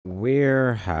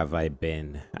Where have I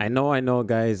been? I know,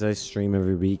 guys. I stream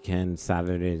every weekend,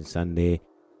 Saturday and Sunday.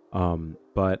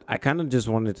 But I kind of just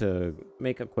wanted to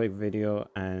make a quick video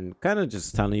and kind of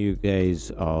just telling you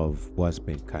guys of what's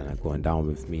been kind of going down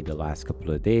with me the last couple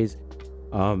of days.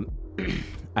 I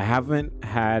haven't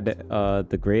had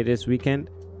the greatest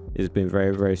weekend. It's been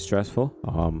very, very stressful.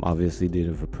 Obviously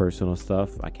dealing with personal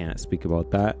stuff. I can't speak about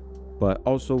that. But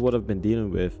also what I've been dealing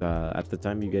with at the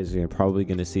time you guys are probably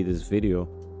going to see this video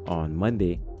on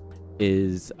Monday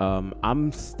is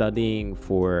I'm studying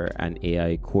for an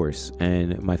AI course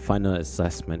and my final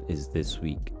assessment is this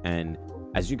week. And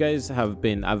as you guys have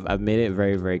been, I've made it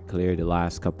very, very clear the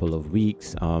last couple of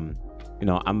weeks. You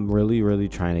know, I'm really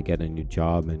trying to get a new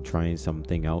job and trying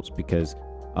something else because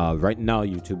right now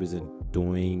YouTube isn't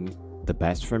doing the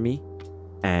best for me,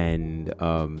 and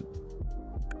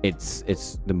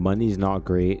it's the money's not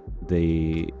great.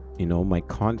 My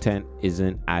content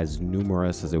isn't as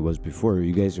numerous as it was before.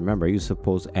 You guys remember I used to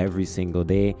post every single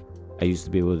day. I used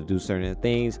to be able to do certain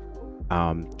things.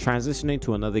 Transitioning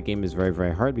to another game is very,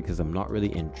 very hard because I'm not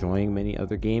really enjoying many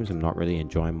other games. I'm not really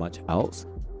enjoying much else,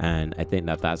 and I think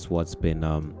that's what's been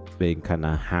kind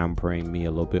of hampering me a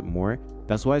little bit more.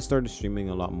 That's why I started streaming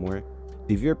a lot more.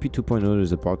 The VRP 2.0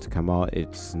 is about to come out.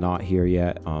 It's not here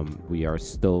yet. We are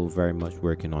still very much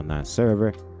working on that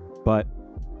server, but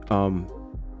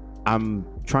I'm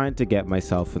trying to get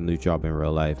myself a new job in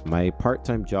real life. My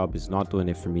part-time job is not doing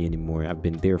it for me anymore. I've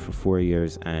been there for 4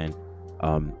 years, and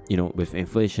with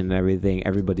inflation and everything,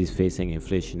 everybody's facing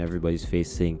inflation. Everybody's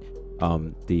facing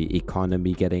the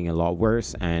economy getting a lot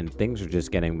worse, and things are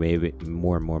just getting way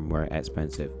more and more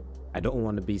expensive. I don't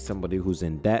want to be somebody who's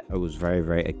in debt. I was very,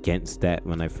 very against debt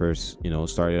when I first,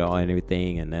 started all and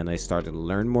everything. And then I started to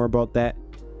learn more about that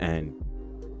and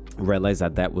realized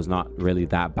that that was not really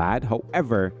that bad.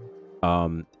 However,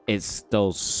 it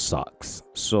still sucks.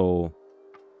 So,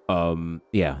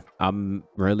 yeah, I'm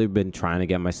really been trying to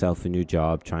get myself a new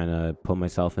job, trying to put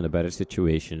myself in a better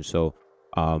situation. So,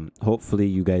 hopefully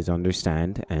you guys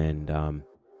understand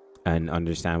and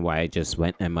understand why I just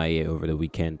went MIA over the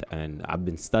weekend. And I've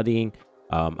been studying.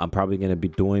 I'm probably going to be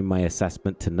doing my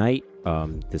assessment tonight,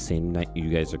 the same night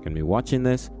you guys are going to be watching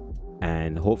this,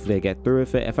 and hopefully I get through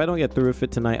with it. If I don't get through with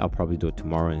it tonight, I'll probably do it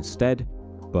tomorrow instead,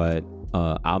 but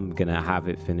I'm gonna have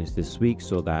it finished this week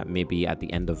so that maybe at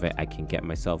the end of it I can get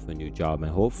myself a new job,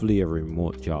 and hopefully a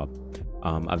remote job.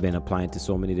 I've been applying to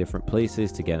so many different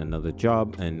places to get another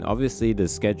job, and obviously the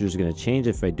schedule is going to change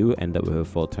if I do end up with a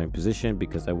full-time position,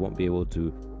 because I won't be able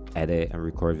to edit and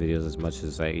record videos as much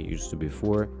as I used to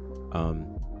before.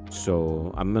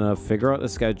 So I'm gonna figure out the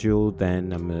schedule,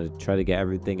 then I'm gonna try to get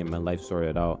everything in my life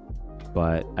sorted out.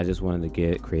 But I just wanted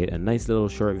to create a nice little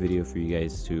short video for you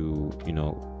guys to,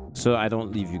 so I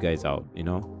don't leave you guys out.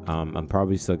 I'm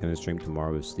probably still gonna stream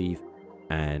tomorrow with Steve,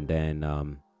 and then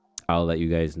I'll let you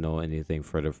guys know anything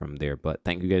further from there. But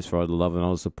thank you guys for all the love and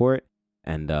all the support,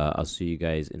 and I'll see you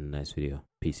guys in the next video.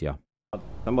 Peace, y'all.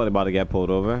 Somebody about to get pulled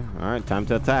over. All right, time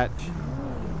to attach.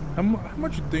 How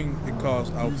much you think it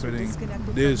costs outfitting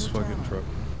this fucking truck?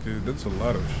 Cause that's a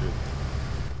lot of shit.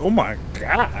 Oh my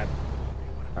god.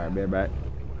 All right, be right back.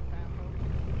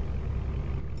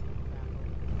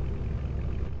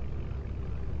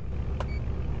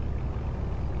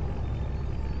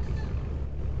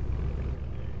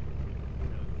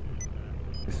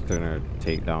 Just turn our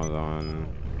takedowns on.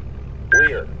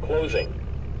 Rear closing.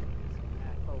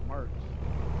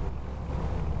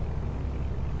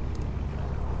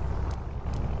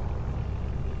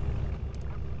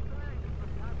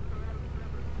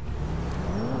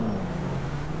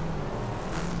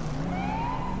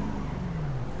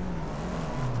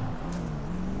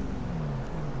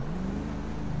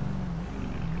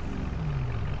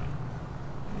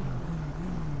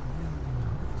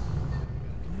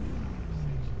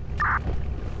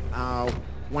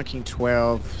 One King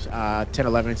 12,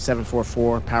 1011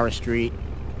 744 Power Street.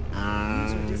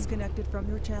 User disconnected from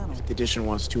your channel. The addition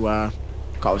wants to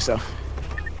call herself.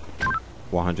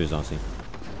 100's on scene.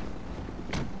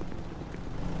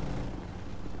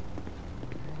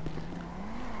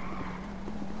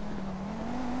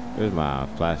 Here's my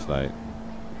flashlight.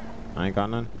 I ain't got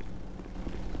none.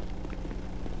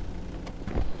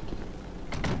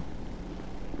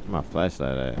 Where's my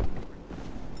flashlight at?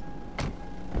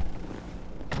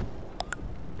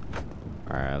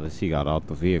 Alright, at least he got out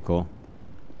the vehicle.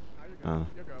 You're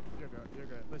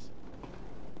good. Listen.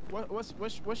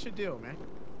 What's your deal, man?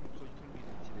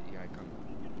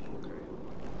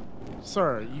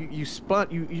 Sir,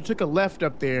 you took a left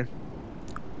up there,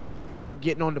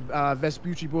 getting on the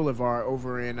Vespucci Boulevard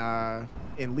over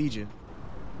in Legion.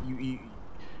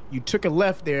 You took a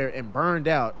left there and burned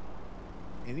out.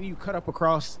 and then you cut up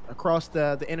across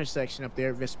the intersection up there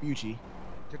at Vespucci.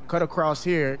 Cut across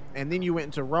here, and then you went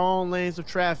into wrong lanes of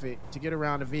traffic to get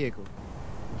around the vehicle.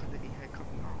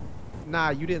 Nah,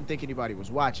 you didn't think anybody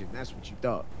was watching. That's what you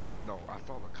thought. No, I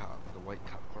saw the cop, the white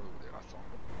cop car over there. I saw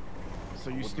him. So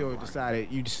you still decided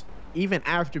even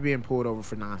after being pulled over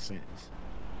for nonsense.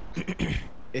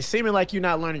 It's seeming like you're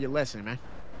not learning your lesson, man.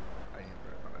 I ain't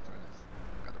worried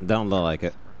about that. Don't look like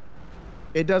it.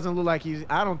 It doesn't look like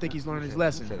I don't think he's learning his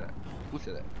lesson. Who said that? Who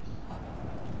said that?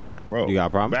 Bro, You got a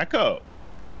problem? back up.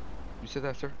 You said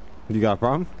that, sir? You got a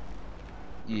problem?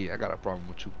 Yeah, I got a problem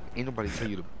with you. Ain't nobody tell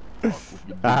you to talk with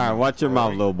your All right, watch your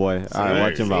mouth, little boy. All right,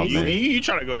 watch your mouth, you, man. you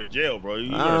trying to go to jail, bro. You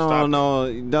I gotta stop. don't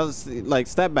know. Does like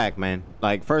step back, man.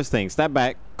 Like first thing, step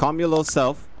back, calm your little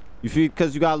self. You feel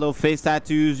because you got little face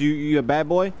tattoos, you a bad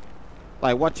boy.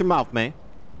 Like watch your mouth, man.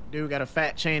 Dude got a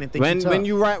fat chain and think When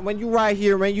you right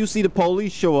here, man, you see the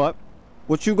police show up,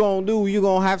 what you gonna do? You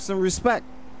gonna have some respect.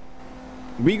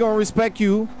 We gonna respect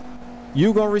you.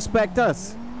 You gonna respect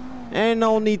us. Ain't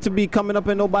no need to be coming up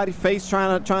in nobody's face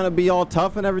trying to be all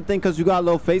tough and everything because you got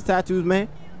little face tattoos, man.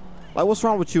 Like what's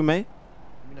wrong with you, man?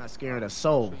 You're not scaring a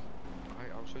soul.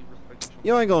 I'll show you respect.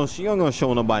 You ain't gonna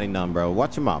show nobody none, bro.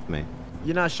 Watch your mouth, man.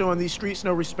 You're not showing these streets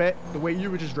no respect the way you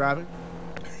were just driving.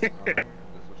 That's what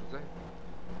you say.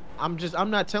 I'm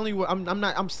not telling you what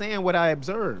I'm saying what I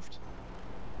observed.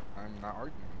 I'm not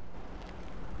arguing.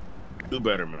 Do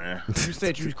better, man. You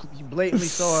said you blatantly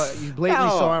saw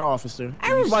an officer. and you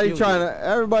Everybody still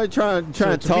did. trying So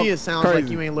to to talk me, it sounds crazy.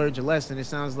 like you ain't learned your lesson. It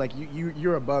sounds like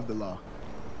you're above the law.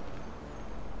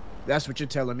 That's what you're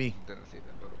telling me. Didn't say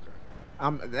that,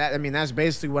 but okay. I mean, that's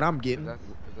basically what I'm If getting. that's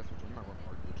what you're not gonna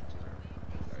argue with you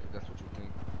today. If that's what you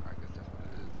think. I guess that's what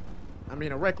it is. I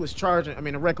mean,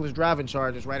 a reckless driving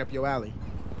charge is right up your alley.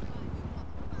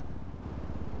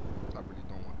 I really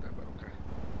don't want that, but okay.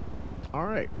 All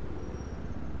right.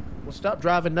 Well, stop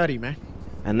driving nutty, man.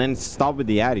 And then stop with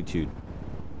the attitude.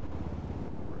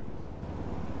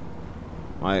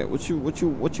 All right, what you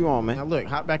on, Now man? look,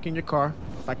 hop back in your car.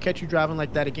 If I catch you driving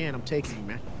like that again, I'm taking you,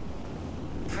 man.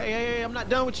 Hey, I'm not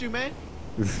done with you, man.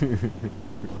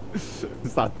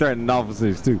 Stop threatening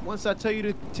officers too. Once I tell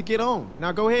you to get on,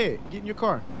 now go ahead, get in your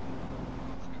car.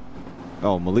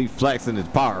 Oh, Malik flexing his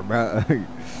power, bro. And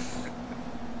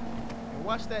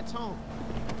watch that tone.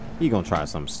 He gonna try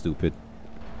something stupid.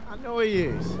 I know he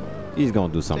is. He's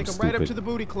gonna do something Take him stupid. right up to the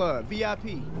booty club,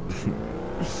 VIP.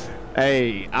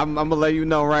 Hey, I'm gonna let you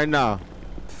know right now.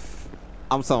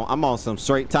 I'm on some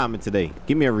straight timing today.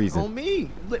 Give me a reason. On me,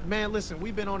 man. Listen,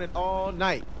 we've been on it all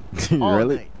night. All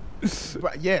Really? night.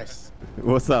 Yes.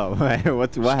 What's up, man?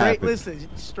 What Straight, happened? listen,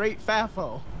 straight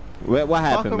FAFO. What Walk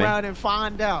happened, man? around and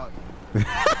find out,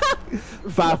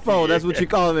 5-4. That's what you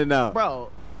calling it now. bro.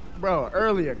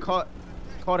 Earlier caught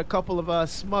a couple of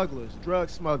smugglers, drug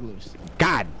smugglers.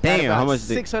 God Had damn, about how much?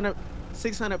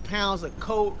 600 pounds of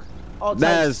coke, all types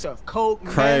That's of stuff. Coke,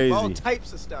 crazy. meth, all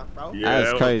types of stuff, bro. Yeah,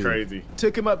 That's that crazy. was crazy.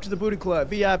 Took him up to the booty club,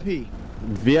 VIP,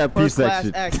 VIP first class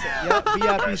section. access. Yep,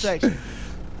 VIP section.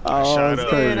 Oh, Shut that's up.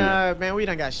 crazy. And man, we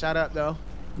done got shot up though.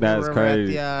 That's We were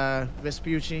crazy. At the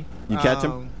Vespucci. You catch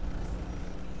him?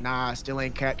 Nah, still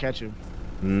ain't catch him.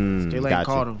 Mm, Still ain't gotcha.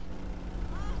 caught him.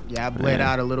 Yeah, I bled Man.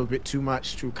 out a little bit too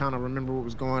much to kind of remember what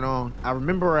was going on. I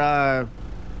remember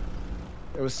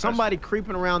there was somebody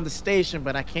creeping around the station,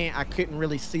 but I couldn't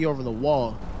really see over the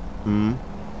wall. Mm.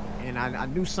 And I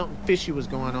knew something fishy was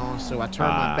going on, so I turned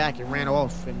my back and ran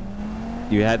off. And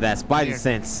You had that spidey Yeah.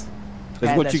 sense. That's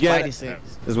had what that you get. spidey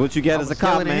sense. That's what you get I as a was cop,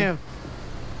 yelling at man. him.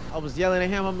 I was yelling at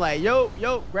him. I'm like, yo,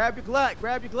 grab your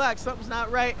Glock. Something's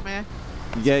not right, man.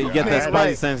 You get that Yeah, spidey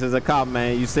right. sense as a cop,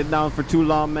 man. You sit down for too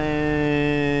long,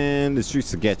 man. The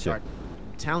streets will get you. I'm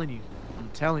telling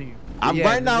you. I'm Yeah,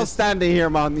 right now this- standing here,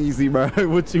 Mount Easy, bro.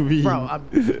 What you mean? Bro,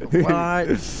 what?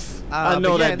 I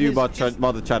know but yeah, that dude about his-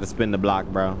 to try to spin the block,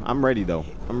 bro. I'm ready though.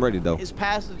 His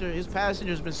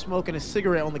passenger's been smoking a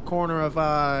cigarette on the corner of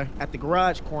at the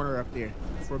garage corner up there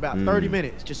for about 30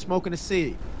 minutes, just smoking a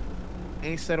cig.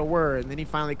 Ain't said a word, and then he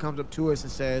finally comes up to us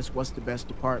and says, "What's the best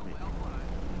department?"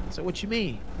 So what you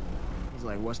mean? He's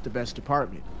like, "What's the best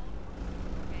department?"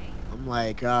 I'm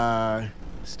like,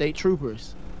 "State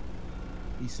troopers."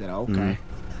 He said, "Okay,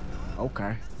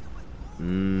 okay."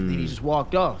 And then he just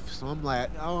walked off. So I'm like,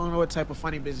 I don't know what type of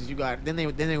funny business you got. Then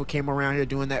they came around here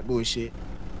doing that bullshit,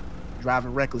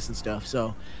 driving reckless and stuff.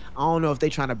 So I don't know if they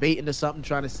trying to bait into something,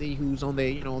 trying to see who's on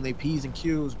their on their P's and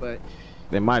Q's. But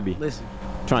They might be listen,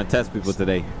 trying to test people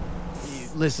today.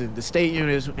 the state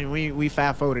unit is, and we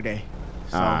 5-4 today.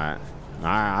 So, All right.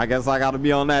 I guess I gotta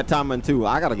be on that timing too.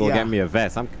 I gotta go Yeah. get me a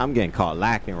vest. I'm getting caught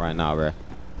lacking right now, bro. I'm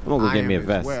gonna go I get me a am as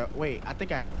vest. well. Wait, I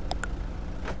think I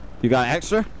You got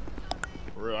extra?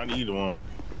 For real, I need one.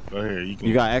 Go ahead. You can.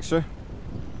 You got extra?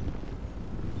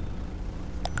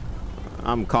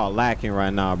 I'm caught lacking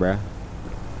right now, bruh.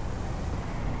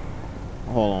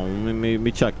 Hold on, let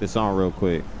me check this on real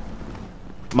quick.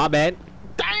 My bad.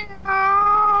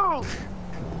 Damn!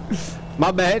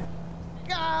 My bad.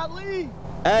 Golly!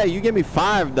 Hey, you give me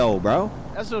 5 though, bro.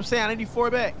 That's what I'm saying. I need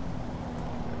 4 back.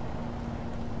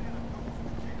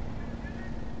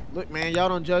 Look, man, y'all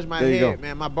don't judge my There you head, go.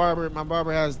 man. My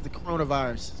barber has the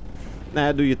coronavirus.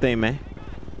 Nah, do your thing, man.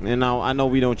 You know, I know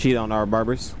we don't cheat on our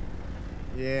barbers.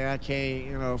 Yeah, I can't.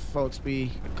 You know, folks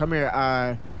be. Come here,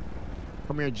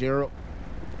 Gerald.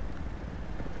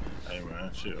 Hey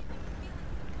man, chill.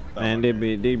 Man, they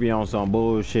be on some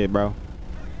bullshit, bro.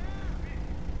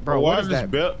 Bro, why what is this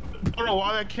that? belt? I don't know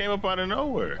why that came up out of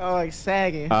nowhere. Oh, like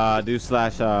sagging. Do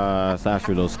slash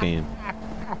reload scan.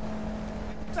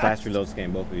 Slash reload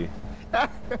scan, both of you.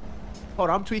 Hold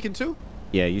on, I'm tweaking too.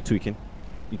 Yeah, you tweaking.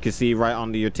 You can see right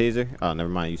under your taser. Oh, never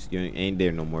mind. You ain't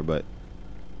there no more, but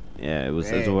yeah, it was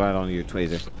right under your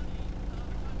taser.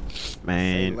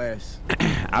 Man, Say less.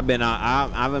 I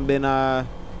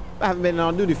haven't been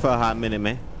on duty for a hot minute,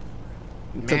 man.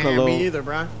 Man, me either,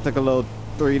 bro. Took a little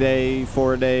 3-day,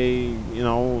 4-day, you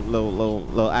know,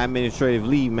 little administrative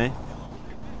leave, man.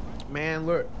 Man,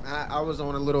 look, I was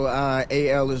on a little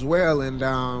AL as well, and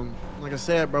like I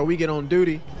said, bro, we get on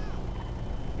duty,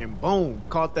 and boom,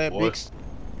 caught that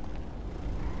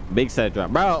big set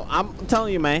drop, bro. I'm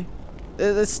telling you, man.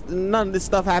 None of this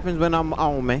stuff happens when I'm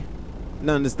on, man.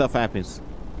 None of this stuff happens.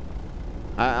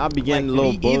 I be getting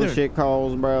little bullshit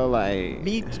calls, bro. Like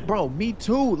me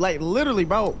too. Like literally,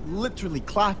 bro,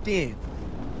 clocked in,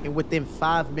 and within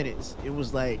 5 minutes, it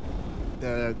was like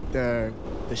the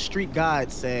street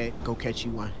guide said, "Go catch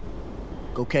you one.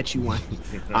 Go catch you one."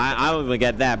 I don't even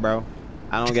get that, bro.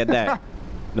 I don't get that.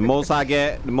 The most I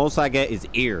get is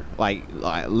ear. Like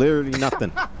literally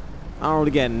nothing. I don't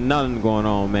really get nothing going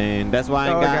on, man. That's why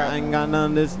I ain't got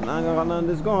none of this. I ain't got none of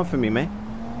this going for me, man.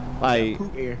 Like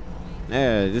poop ear.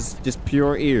 Yeah, just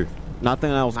pure ear.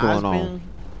 Nothing else going on.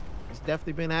 It's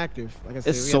definitely been active. Like I said,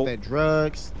 It's we so- got that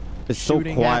drugs. It's so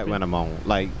shooting quiet happened. when I'm on.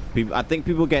 Like people, I think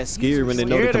people get scared when they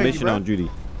know the scared of you, commission bro. on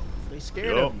duty. They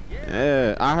scared of you.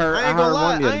 Yeah, I heard I ain't gonna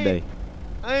lie, one the other day.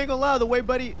 I ain't gonna lie. The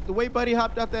way Buddy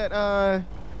hopped out that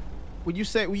when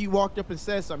you walked up and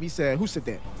said something, he said, "Who said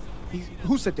that?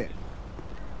 Who said that?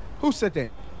 Who said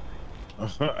that?"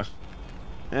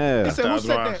 Yeah. He said, "Who was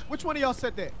said gonna- that? Which one of y'all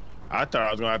said that?" I thought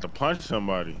I was gonna have to punch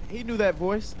somebody. He knew that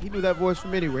voice. He knew that voice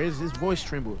from anywhere. His voice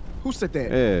trembled. Who said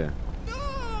that? Yeah.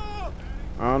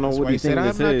 I don't know That's what why you he said,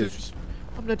 think this is.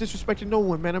 I'm not disrespecting no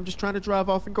one, man. I'm just trying to drive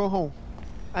off and go home.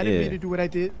 I didn't Yeah. mean to do what I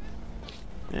did.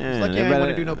 Yeah, It's like I they didn't want to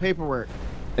better- do no paperwork.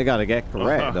 They gotta get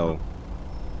correct though.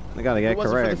 They gotta get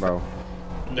wasn't for correct, the bro.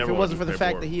 If it wasn't for the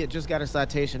fact that he had just got a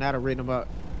citation, I'd have written him up.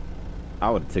 I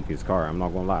would have took his car. I'm not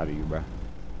gonna lie to you, bro.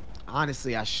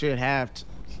 Honestly, I should have.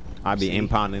 I'd be See?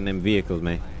 impounding them vehicles,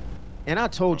 man. And I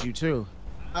told you too.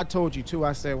 I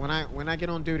said when I get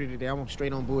on duty today, I'm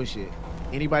straight on bullshit.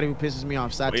 Anybody who pisses me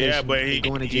off, citation. Yeah, but they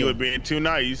going to jail. he was being too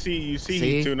nice. You see,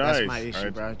 he's too nice. That's my issue,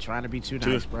 right? bro. Trying to be too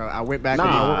nice, bro. I went back on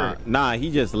my Nah, word. nah,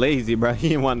 he just lazy, bro. He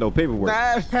didn't want no paperwork.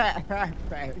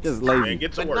 Just Man, lazy.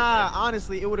 get to But work. nah, man.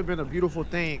 honestly, it would have been a beautiful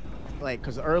thing. Like,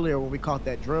 cause earlier when we caught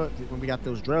that drug, when we got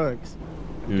those drugs,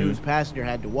 the dude's passenger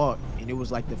had to walk, and it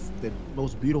was like the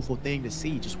most beautiful thing to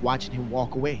see, just watching him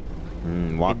walk away. Walk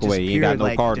And away. just He ain't got pure, no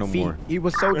like, car defeat. no more. He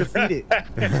was so defeated.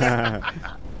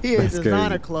 He had That's designer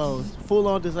crazy. clothes, full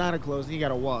on designer clothes. And he got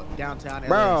to walk downtown LA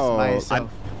Bro, by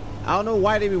himself. I don't know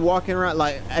why they be walking around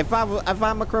like if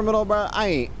I'm a criminal, bro. I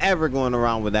ain't ever going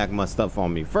around with that much stuff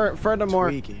on me. Furthermore,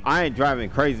 Tweaking. I ain't driving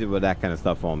crazy with that kind of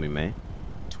stuff on me, man.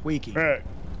 Tweaking. Hey.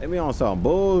 They be on some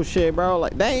bullshit, bro.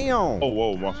 Like damn. Oh,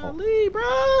 whoa, my fault. Golly, bro.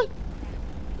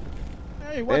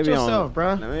 Hey, They watch be yourself, on,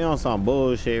 bro. They be on some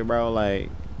bullshit, bro. Like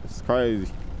it's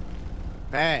crazy.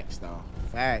 Facts, though.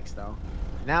 Facts, though.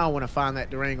 Now I want to find that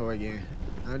Durango again.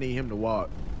 I need him to walk.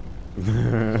 Like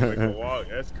a walk.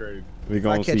 That's crazy. We If I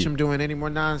gonna catch see. him doing any more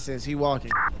nonsense, he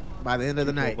walking by the end of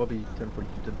the night. Bobby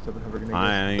 1042 700.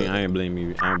 I ain't blame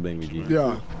you. I ain't blame you, G.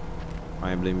 Yeah.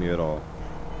 I ain't blame you at all.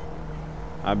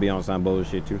 I be on some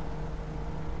bullshit too.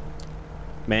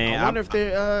 Man, I wonder if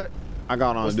they I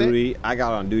got on What's that? duty. I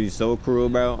got on duty so cruel,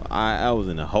 bro. I was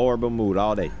in a horrible mood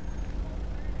all day.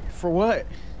 for what?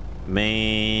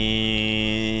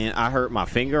 Man, I hurt my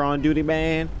finger on duty,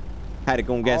 man. Had to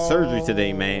go get surgery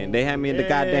today, man. They had me in the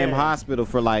goddamn yeah. hospital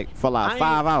for like I ain't-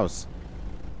 5 hours.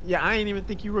 Yeah, I ain't even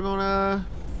think you were gonna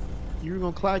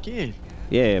clock in.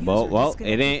 Yeah, but User well,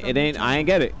 disconnected from it your ain't. I ain't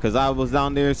get it because I was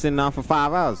down there sitting down for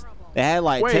 5 hours. They had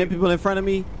like Wait. 10 people in front of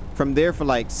me from there for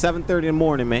like 7:30 in the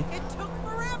morning, man. It took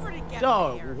forever to get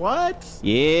Dog, here. what?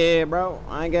 Yeah, bro.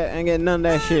 I ain't get none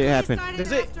of that shit At least happen. I didn't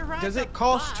Does it have to ride does the it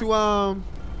cost bus. to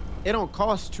It don't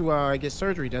cost to get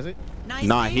surgery, does it? Nice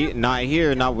Not day. here, not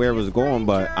here, not where it was going.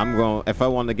 But I'm going. If I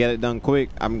want to get it done quick,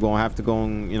 I'm gonna have to go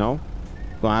and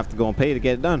gonna have to go and pay to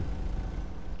get it done.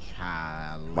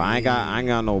 But I ain't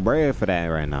got no bread for that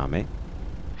right now, man.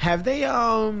 Have they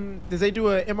did they do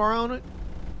a MRI on it?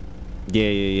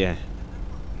 Yeah.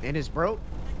 And it's broke?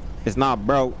 It's not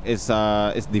broke. It's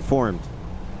deformed.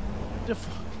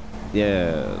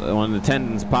 Yeah, one of the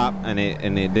tendons popped and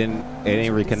it didn't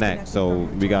reconnect. So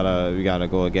we gotta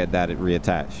go and get that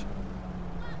reattached.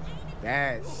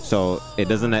 That's So it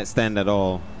doesn't extend at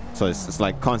all. So it's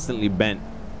like constantly bent.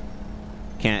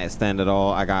 Can't extend at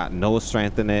all. I got no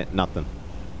strength in it. Nothing.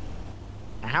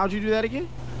 How'd you do that again?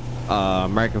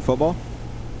 American football.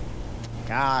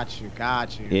 Got you.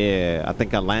 Yeah, I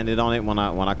think I landed on it when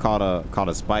I caught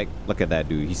a spike. Look at that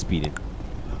dude. He's speeding.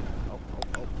 Oh.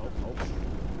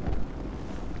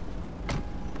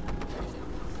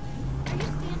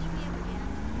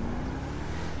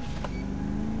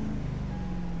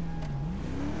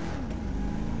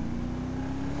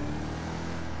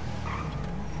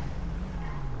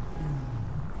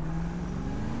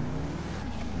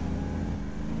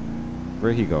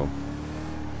 Where'd he go?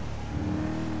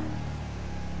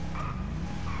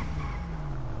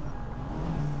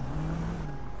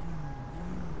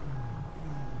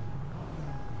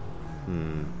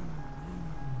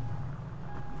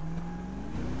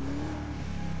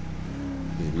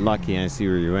 He's lucky I see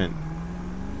where you went.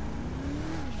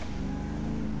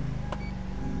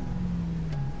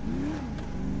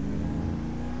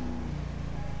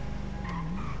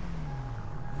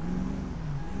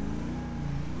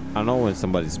 I know when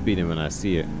somebody's speeding when I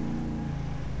see it.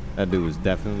 That dude was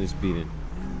definitely speeding.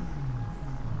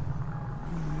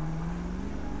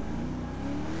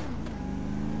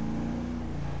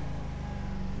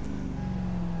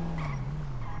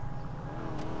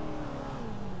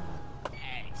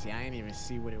 Dang, see, I didn't even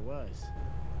see what it was.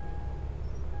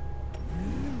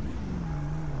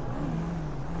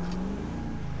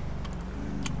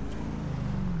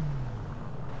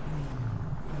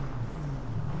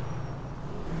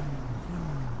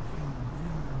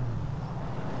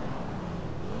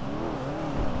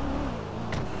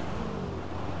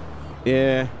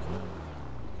 Yeah.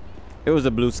 It was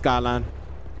a blue Skyline.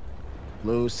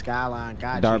 Blue Skyline,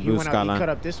 got Dark you. blue He went up, Skyline. he cut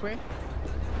up this way?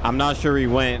 I'm not sure he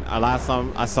went. Last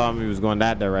time I saw him, he was going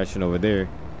that direction over there.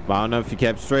 But I don't know if he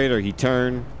kept straight or he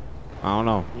turned. I don't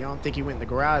know. You don't think he went in the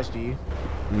garage, do you?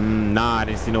 Nah, I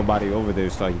didn't see nobody over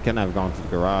there, so he couldn't have gone to the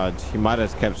garage. He might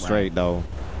have kept straight though,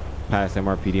 past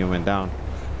MRPD and went down.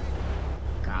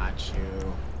 Got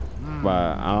you.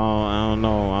 But I don't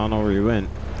know where he went.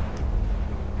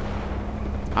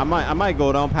 I might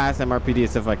go down past MRPD and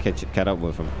see if I catch up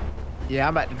with him. Yeah,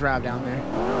 I'm about to drive down there.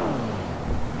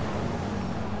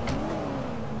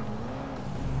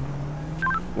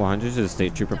 100 is a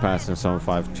state trooper passing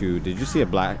 752. Did you see a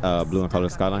black, blue and color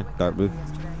Skyline? Dark blue.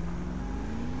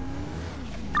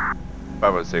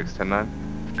 506, 10-9.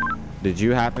 Did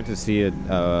you happen to see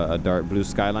a dark blue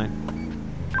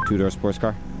Skyline? Two-door sports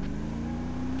car?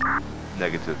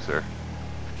 Negative, sir.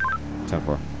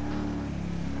 10-4.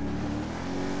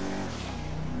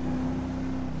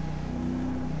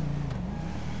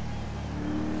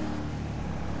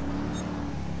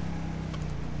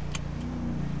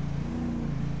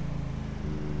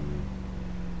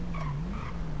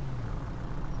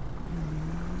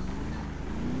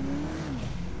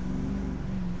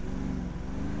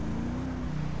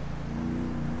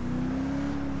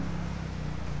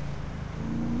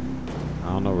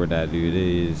 I don't know where that dude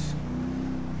is.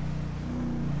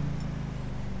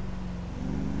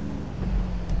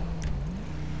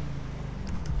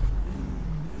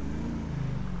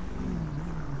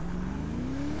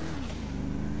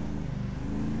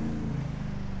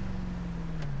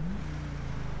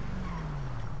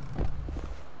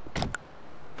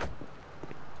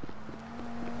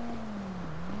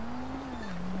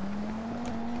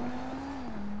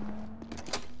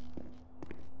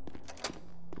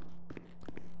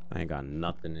 I ain't got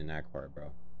nothing in that car,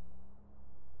 bro.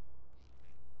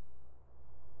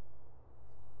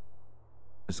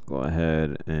 Let's go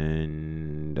ahead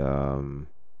and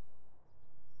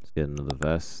let's get another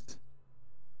vest.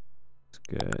 Let's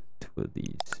get 2 of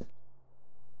these.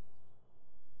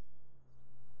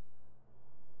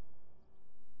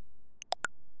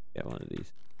 Get 1 of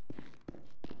these.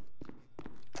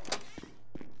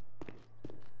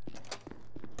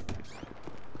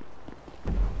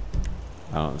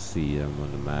 I don't see them on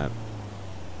the map.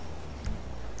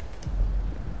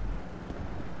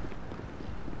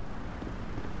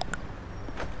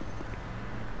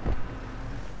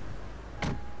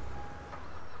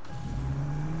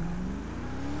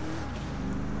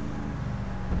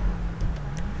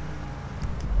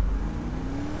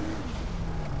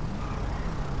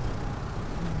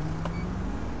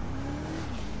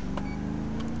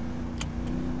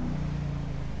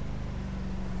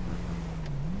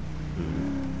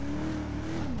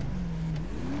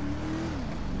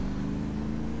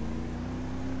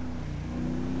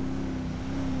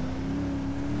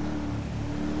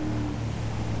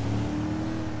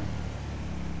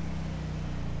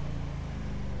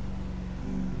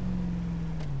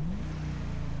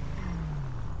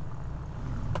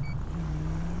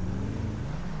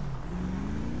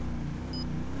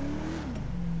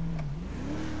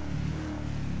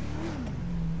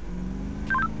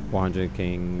 100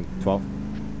 King 12.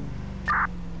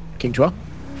 King 12.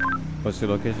 What's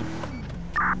your location?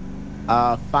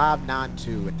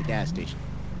 592 at the gas station.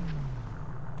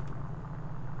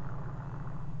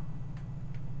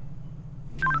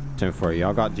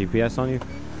 Y'all got GPS on you?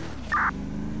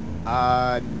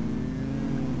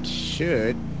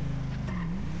 Should.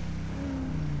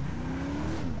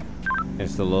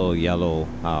 It's the little yellow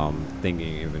thing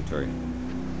in your inventory.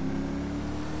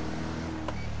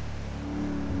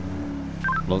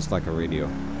 Looks like a radio.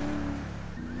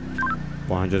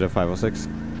 100 at 506.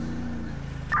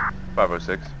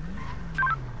 506.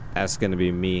 That's gonna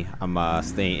be me. I'm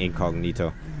staying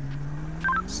incognito,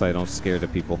 so I don't scare the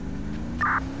people.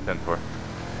 10-4.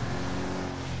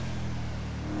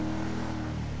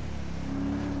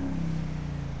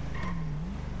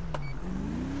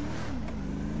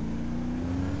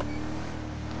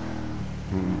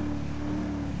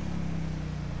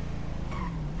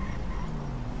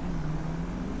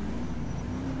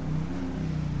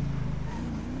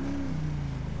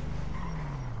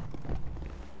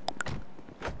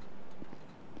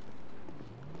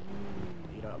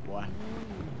 Beat up, boy.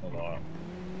 Hold on.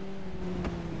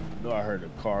 No, I heard a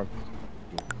car.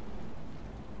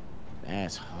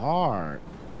 That's hard.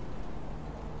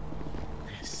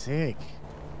 That's sick.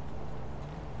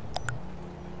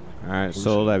 All right,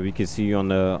 so that we can see you on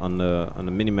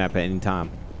the mini map at any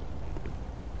time.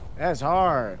 That's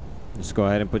hard. Just go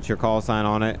ahead and put your call sign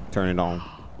on it. Turn it on.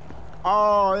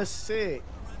 Oh, that's sick.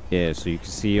 Yeah, so you can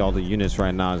see all the units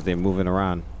right now as they're moving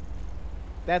around.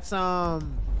 That's At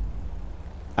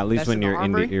least That's when in the you're in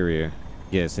armory? the area.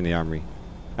 Yes, in the armory.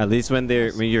 At least when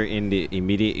you're in the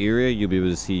immediate area, you'll be able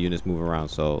to see units move around.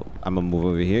 So I'm gonna move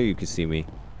over here. You can see me.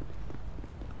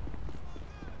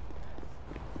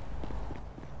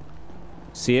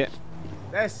 See it?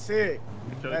 That's sick.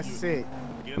 That's sick.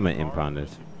 I'm gonna impound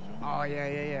this. Oh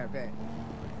yeah, bet.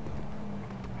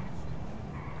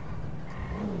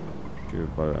 Do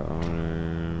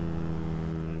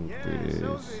this.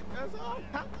 That's all.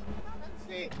 That's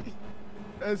it.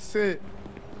 That's it.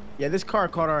 Yeah, this car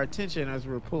caught our attention as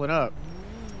we were pulling up.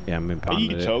 Yeah, I'm How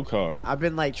impounding you it. tow car? I've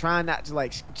been like trying not to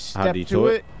like How step do you to tow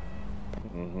it.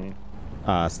 it?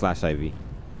 /IV.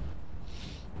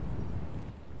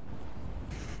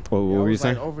 What were you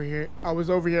saying? Like over here. I was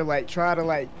over here like trying to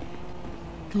like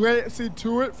glance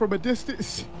into it from a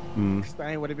distance. I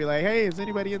ain't want to be like, hey, is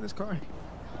anybody in this car?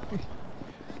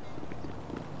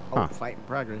 Huh. Fight in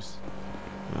progress.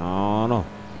 Oh no.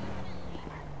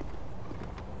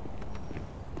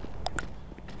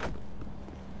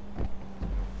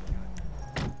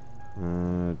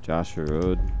 Joshua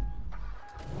Road.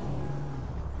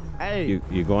 Hey,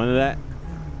 You going to that?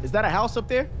 is that a house up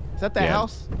there? Is that that Yeah.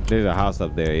 house? There's a house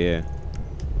up there, yeah.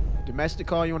 Domestic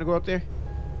call, you want to go up there?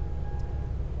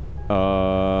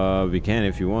 We can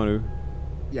if you want to.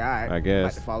 Yeah, all right. I I'm guess.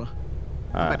 about to follow. I'm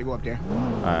All about right. to go up there.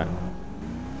 All right.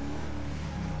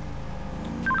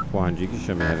 100, you can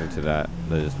show me heading to that.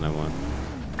 Let us know one.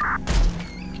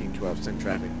 King 12 send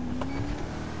traffic.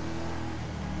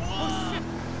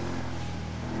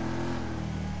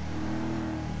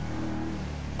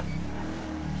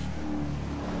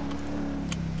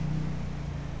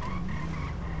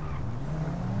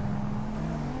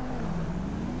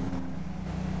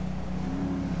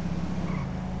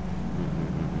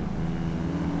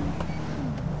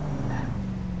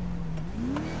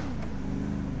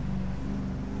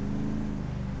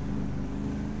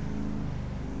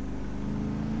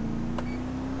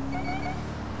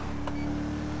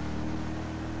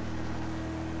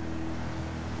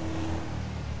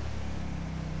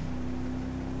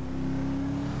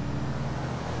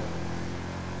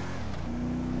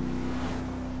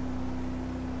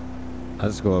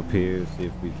 Let's go up here, see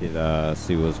if we can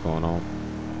see what's going on.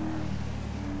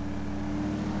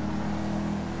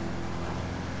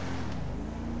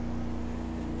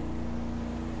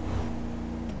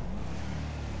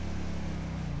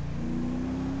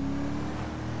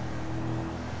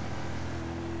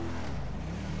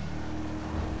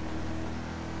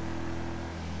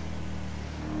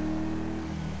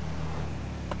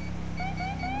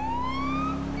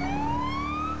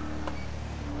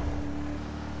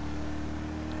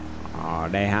 Oh,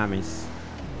 they homies.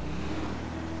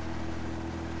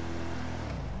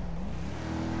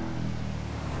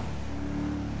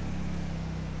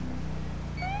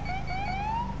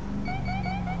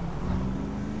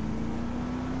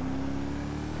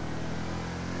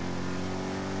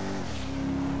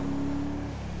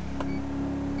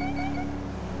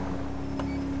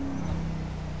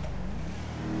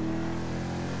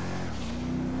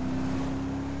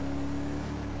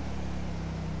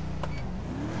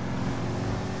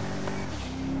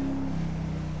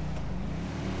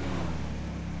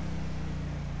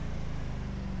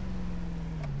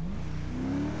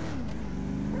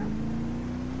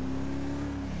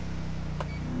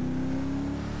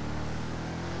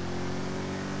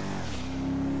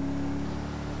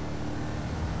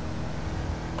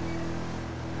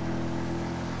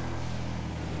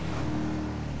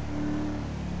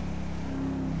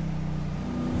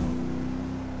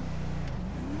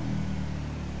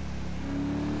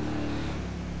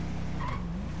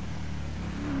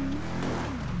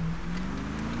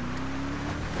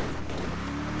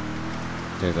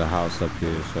 There's a house up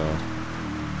here, so.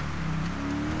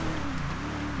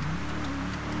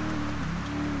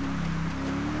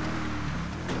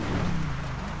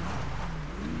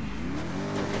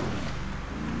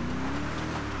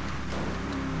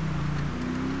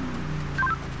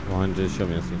 Just show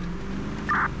me a scene.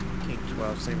 King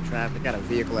 12, same traffic. Got a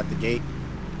vehicle at the gate.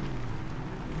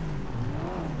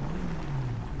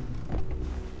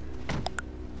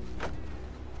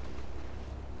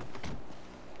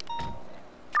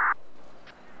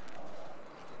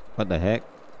 What the heck?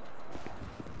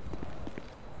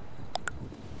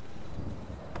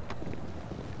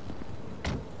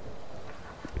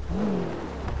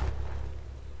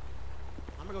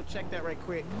 I'm gonna go check that right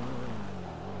quick.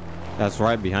 That's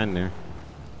right behind there.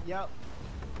 Yep.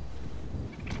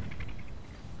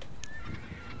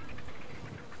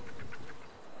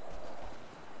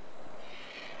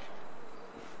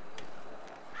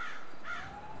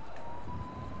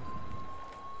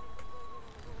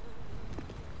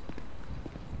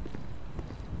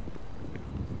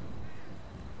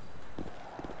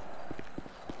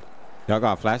 Y'all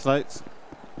got flashlights?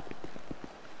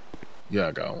 Yeah,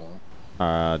 I got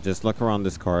one. Just look around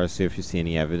this car, see if you see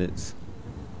any evidence.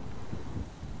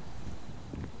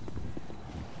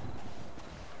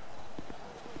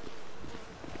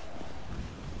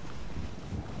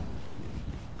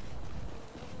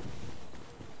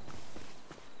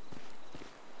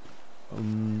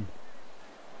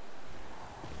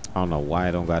 I don't know why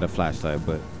I don't got a flashlight,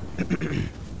 but the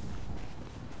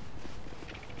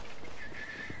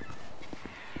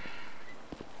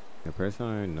person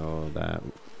I know that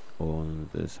owns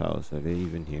this house, are they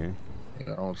even here?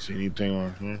 Yeah, I don't see anything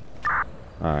on here.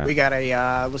 All right. We got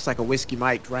a looks like a whiskey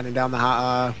Mike running down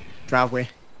the driveway.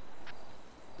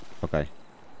 Okay.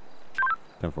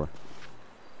 10-4.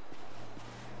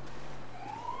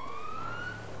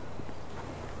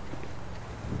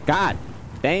 God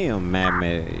damn, Mad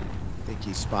Man. I think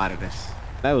he spotted us.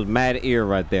 That was mad ear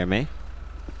right there, man.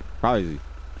 Probably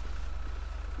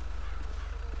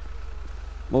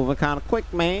moving kind of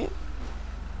quick, man.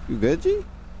 You good, G?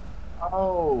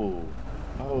 Oh,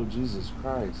 Jesus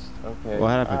Christ. Okay. What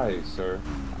happened? Hi, sir.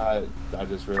 I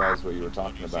just realized what you were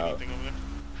talking about.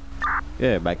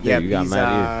 Yeah, back there. You got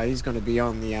mad ear. He's gonna be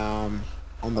on the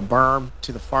berm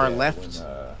to the far Yeah, left.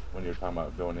 when you're talking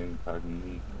about going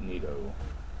incognito.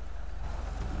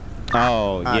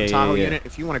 Oh, yeah, Tahoe yeah. unit.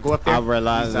 If you want to go up there, I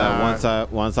realized that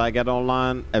once I get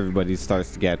online, everybody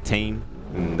starts to get tame,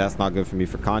 and that's not good for me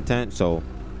for content. So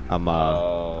I'm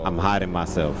hiding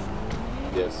myself.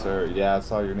 Yes, sir. Yeah, I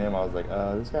saw your name. I was like,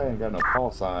 this guy ain't got no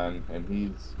call sign, and he's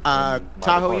in my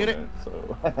Tahoe unit.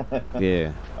 department, So.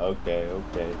 Yeah. Okay.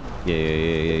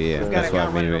 Yeah. He's got That's a what guy I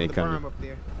mean running when over it the comes. berm up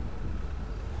there.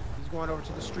 He's going over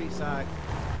to the street side.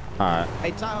 All right.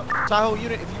 Hey, Tahoe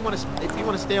unit, if you want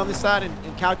to stay on this side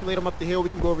and calculate him up the hill, we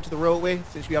can go over to the roadway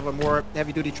since you have a more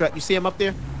heavy duty truck. You see him up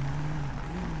there?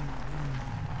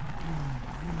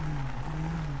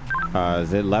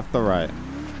 Is it left or right?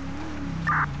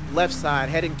 Left side,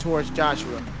 heading towards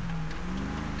Joshua.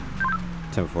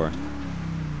 10-4.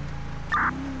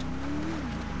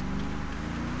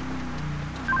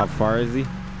 How far is he?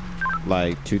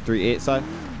 Like 238 side?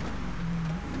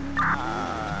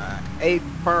 A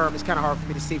firm. It's kind of hard for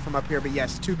me to see from up here, but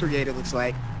yes, 238 it looks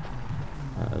like.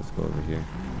 All right, let's go over here.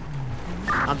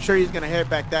 I'm sure he's gonna head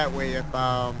back that way if he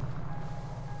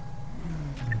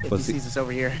What's he- sees us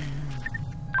over here.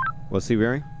 What's he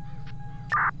wearing?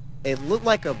 It looked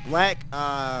like a black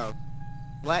tank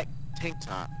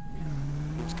top.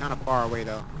 It was kind of far away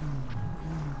though.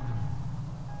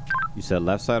 You said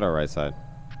left side or right side?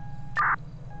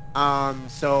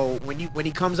 So when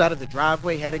he comes out of the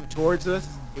driveway heading towards us,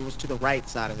 it was to the right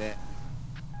side of it.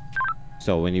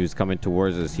 So when he was coming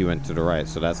towards us, he went to the right.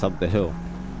 So that's up the hill.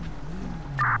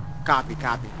 Copy.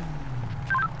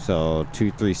 So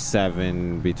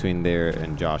 237 between there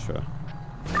and Joshua.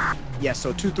 Yeah,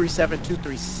 so 237,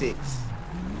 236.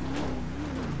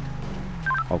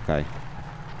 Okay.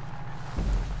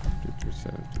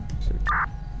 237, 236.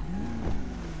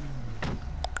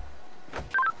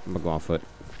 I'm gonna go on foot.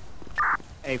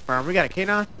 Hey, firm, we got a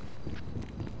K9?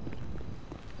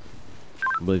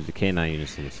 I believe the K9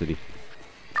 units in the city.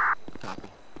 Copy.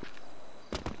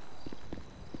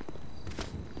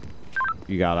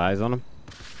 You got eyes on him?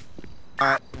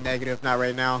 Negative, not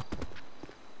right now.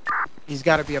 He's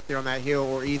got to be up there on that hill,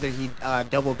 or either he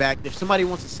double back. If somebody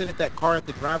wants to sit at that car at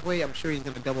the driveway, I'm sure he's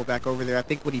going to double back over there. I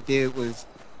think what he did was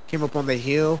came up on the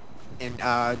hill and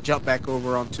jumped back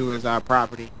over onto his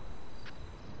property.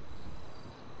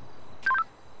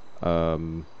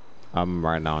 I'm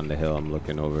right now on the hill. I'm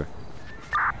looking over.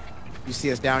 You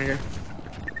see us down here?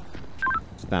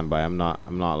 Stand by. I'm not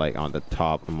like on the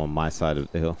top. I'm on my side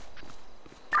of the hill.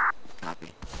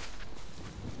 Copy.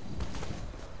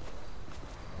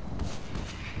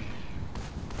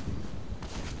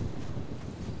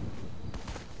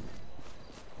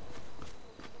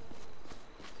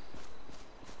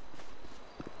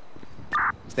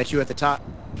 Is that you at the top?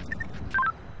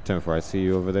 10-4, I see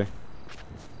you over there.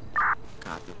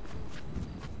 Copy.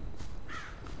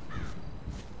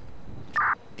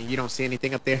 And you don't see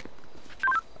anything up there?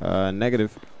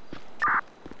 Negative.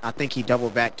 I think he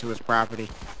doubled back to his property.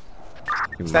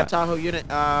 Is that Tahoe unit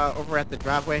over at the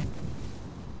driveway?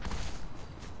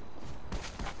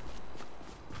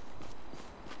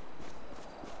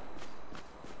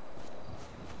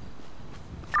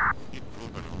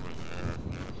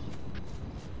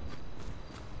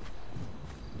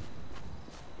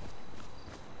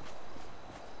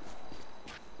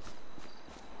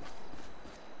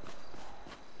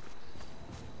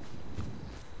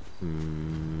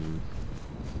 Hmm.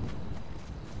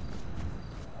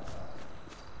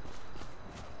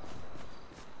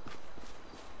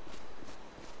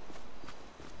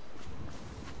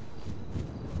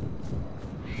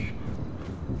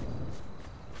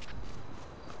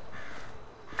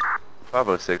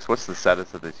 .506, what's the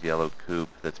status of this yellow coupe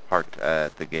that's parked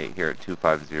at the gate here at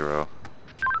 250?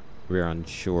 We're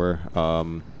unsure.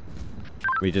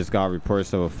 We just got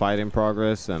reports of a fight in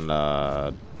progress, and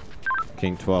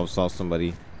King 12 saw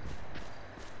somebody.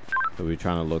 So we're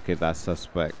trying to locate that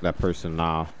suspect, that person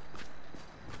now.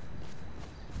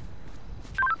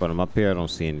 But I'm up here, I don't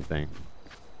see anything.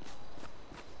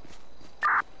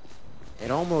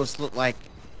 It almost looked like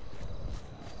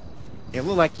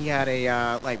he had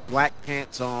a like black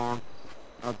pants on,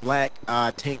 a black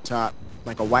tank top,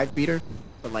 like a wife beater,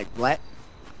 but like black.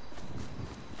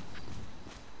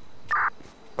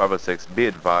 506, be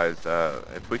advised,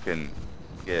 if we can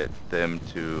get them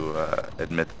to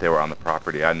admit that they were on the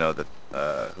property. I know that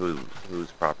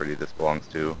whose property this belongs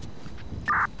to,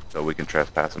 so we can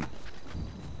trespass them.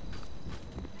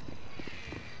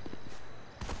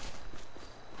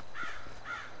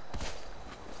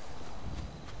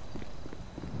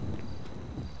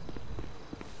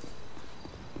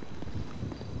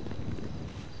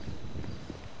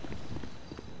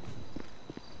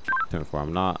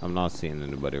 I'm not seeing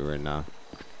anybody right now.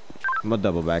 I'm gonna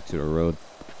double back to the road.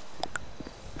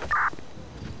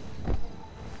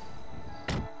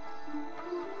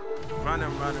 Run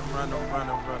him.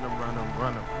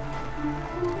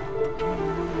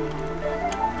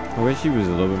 I wish he was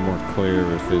a little bit more clear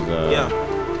with his yeah,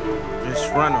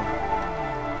 just run him.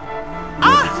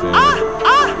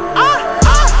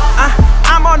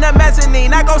 I'm on the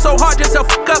mezzanine. I go so hard just to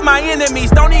fuck up my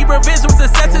enemies. Don't need revenge when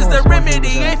success is the remedy.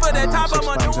 Ain't for the top of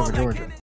my